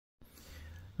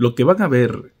Lo que van a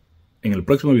ver en el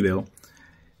próximo video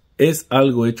es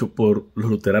algo hecho por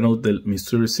los luteranos del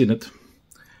Missouri Synod,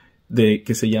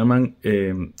 que se llaman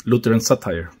Lutheran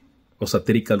Satire o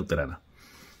satírica luterana.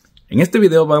 En este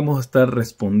video vamos a estar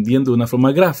respondiendo de una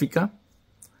forma gráfica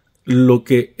lo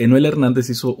que Enuel Hernandez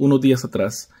hizo unos días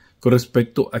atrás con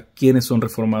respecto a quiénes son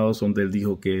reformados, donde él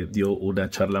dijo que dio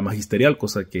una charla magisterial,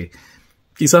 cosa que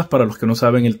quizás para los que no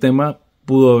saben el tema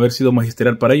pudo haber sido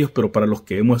magisterial para ellos, pero para los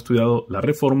que hemos estudiado la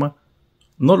Reforma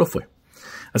no lo fue.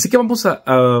 Así que vamos a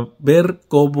ver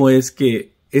cómo es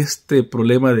que este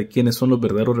problema de quiénes son los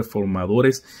verdaderos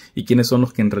reformadores y quiénes son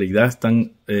los que en realidad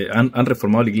han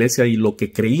reformado la iglesia y lo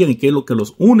que creían y qué es lo que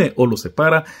los une o los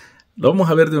separa, lo vamos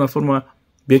a ver de una forma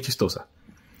bien chistosa.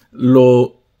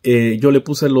 Yo le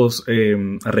puse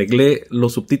arreglé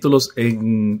los subtítulos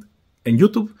en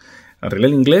YouTube, arreglé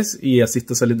el inglés y así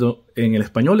está saliendo en el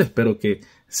español. Espero que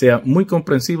sea muy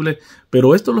comprensible,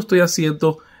 pero esto lo estoy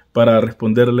haciendo para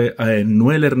responderle a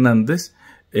Enuel Hernández,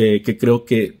 que creo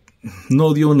que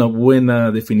no dio una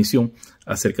buena definición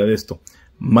acerca de esto.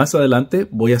 Más adelante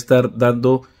voy a estar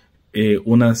dando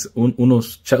unas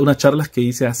charlas que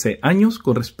hice hace años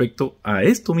con respecto a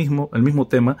esto mismo, el mismo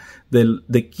tema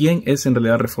de quién es en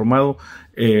realidad reformado,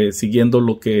 siguiendo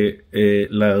lo que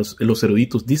los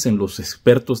eruditos dicen, los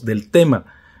expertos del tema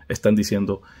están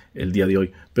diciendo el día de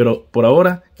hoy. Pero por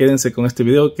ahora quédense con este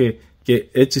video que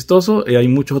es chistoso. Hay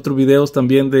muchos otros videos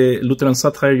también de Lutheran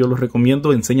Satire, yo los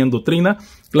recomiendo, enseñan doctrina,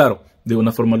 claro, de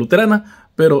una forma luterana,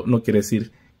 pero no quiere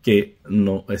decir que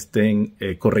no estén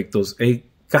correctos en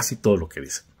casi todo lo que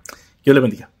dicen. Dios le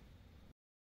bendiga.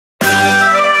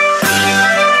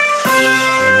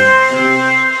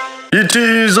 It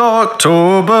is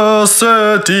October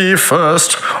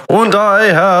 31st and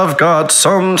I have got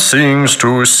some things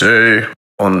to say.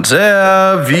 Und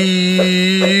there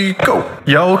we go.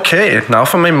 Yeah, okay. Now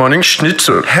for my morning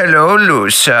schnitzel. Hello,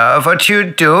 Lucia. What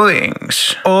you doing?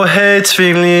 Oh, hey,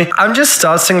 Zwingli. I'm just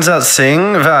starting that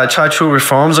thing where I try to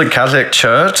reform the Catholic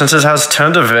Church since it has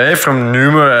turned away from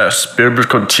numerous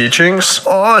biblical teachings.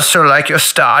 Oh, so like you're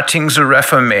starting the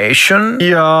Reformation?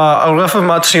 Yeah, a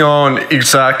Reformation,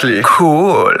 exactly.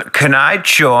 Cool. Can I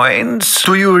join?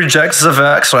 Do you reject the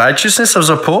works righteousness of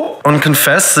the Pope and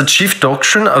confess the chief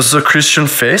doctrine of the Christian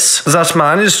faith, that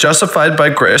man is justified by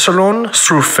grace alone,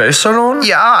 through faith alone?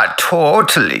 Yeah,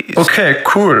 totally. Okay,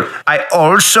 cool. I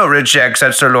also reject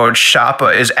that the Lord's Supper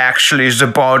is actually the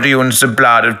body and the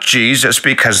blood of Jesus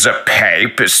because the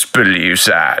papists believe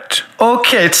that.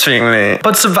 Okay, Zwingli.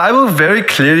 But the Bible very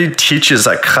clearly teaches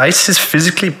that Christ is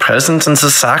physically present in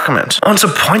the sacrament. And the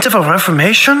point of a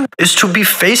Reformation is to be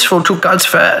faithful to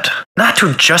God's word, not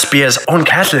to just be as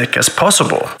un-Catholic as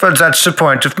possible. But that's the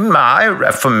point of my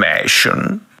Reformation.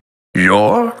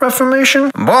 Your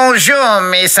Reformation? Bonjour,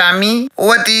 mes amis.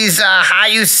 What is, how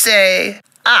you say,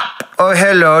 up? Oh,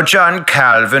 hello, John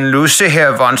Calvin. Lucy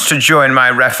here wants to join my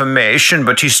Reformation,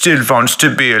 but he still wants to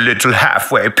be a little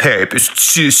halfway papist,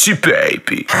 sissy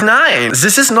baby. Nein,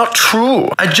 this is not true.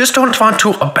 I just don't want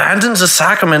to abandon the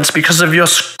sacraments because of your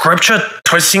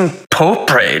scripture-twisting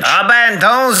Pope rage.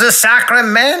 Abandon the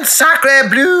sacrament? Sacre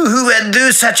bleu, who would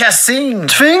do such a thing?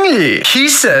 Zwingli, he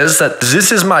says that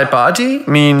this is my body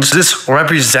means this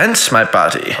represents my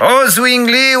body. Oh,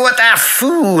 Zwingli, what a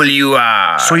fool you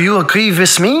are. So you agree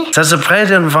with me that the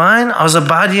bread and wine are the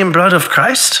body and blood of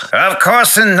Christ? Of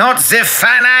course not. The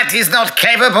finite is not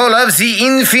capable of the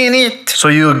infinite. So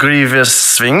you agree with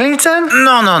Zwingli then?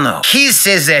 No. He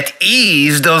says that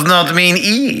ease does not mean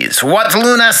ease. What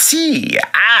lunacy?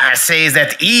 I say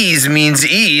that ease means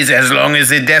ease as long as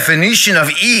the definition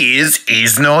of ease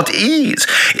is not ease.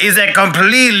 It's a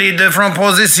completely different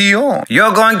position.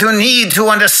 You're going to need to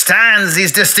understand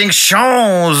these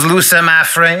distinctions, Lucy, my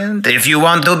friend, if you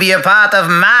want to be a part of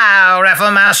my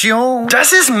Reformation.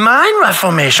 This is my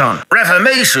Reformation.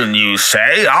 Reformation, you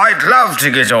say? I'd love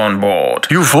to get on board.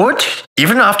 You would?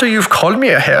 Even after you've called me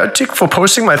a heretic for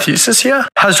posting my thesis here?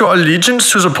 Has your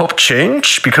allegiance to the Pope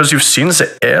changed because you've seen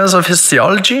the errors of his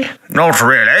theology? Not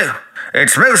really.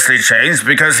 It's mostly changed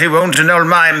because he won't annul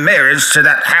my marriage to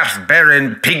that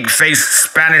half-barren, pig-faced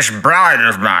Spanish bride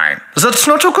of mine. That's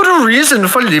not a good reason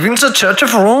for leaving the Church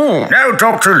of Rome. No,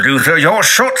 Dr. Luther, your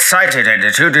short-sighted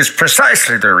attitude is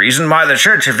precisely the reason why the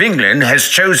Church of England has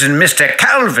chosen Mr.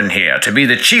 Calvin here to be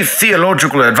the chief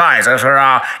theological advisor for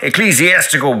our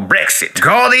ecclesiastical Brexit.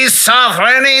 God is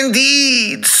sovereign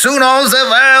indeed. Soon all the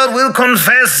world will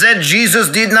confess that Jesus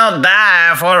did not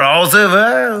die for all the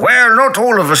world. Well, not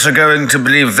all of us are going willing to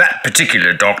believe that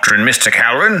particular doctrine, Mr.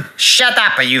 Calvin. Shut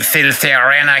up, you filthy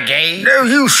renegade. No,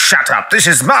 you shut up. This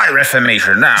is my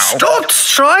Reformation now. Stop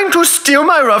trying to steal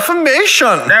my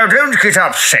Reformation. Now, don't get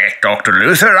upset, Dr.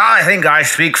 Luther. I think I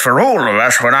speak for all of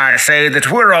us when I say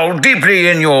that we're all deeply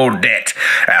in your debt.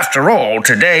 After all,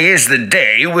 today is the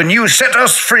day when you set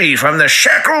us free from the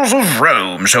shackles of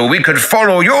Rome so we could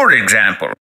follow your example.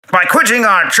 By quitting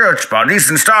our church bodies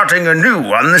and starting a new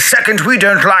one the second we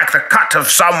don't like the cut of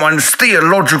someone's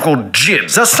theological jib.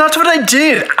 That's not what I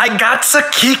did. I got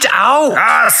kicked out.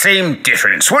 Ah, same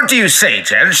difference. What do you say,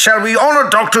 Ted? Shall we honor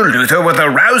Dr. Luther with a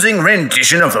rousing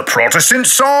rendition of the Protestant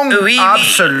song? Oui.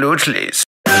 Absolutely.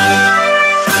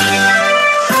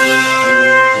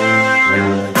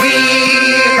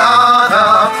 We are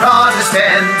the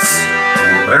Protestants.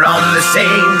 We're on the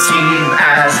same team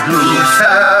as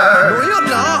Luther. No, you're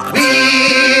not.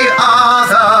 We are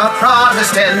the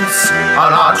Protestants.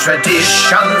 All our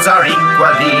traditions are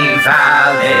equally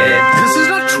valid. This is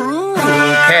not true. Who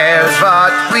cares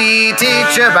what we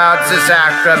teach about the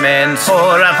sacraments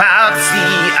or about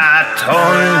the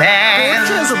atonement? Who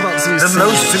cares about these The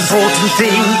most important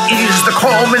thing is the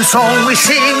common song we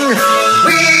sing.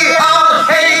 We all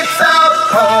hate the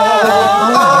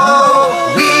Pope.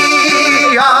 We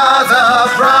are the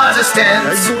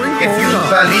Protestants. If you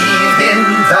believe in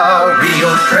the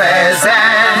real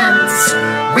presence,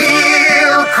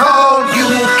 we'll call you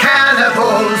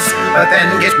cannibals, but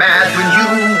then get mad when you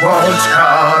won't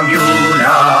commune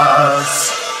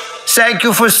us. Thank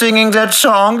you for singing that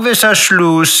song, Mr.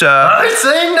 Schlusser. I'm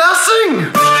saying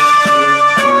nothing.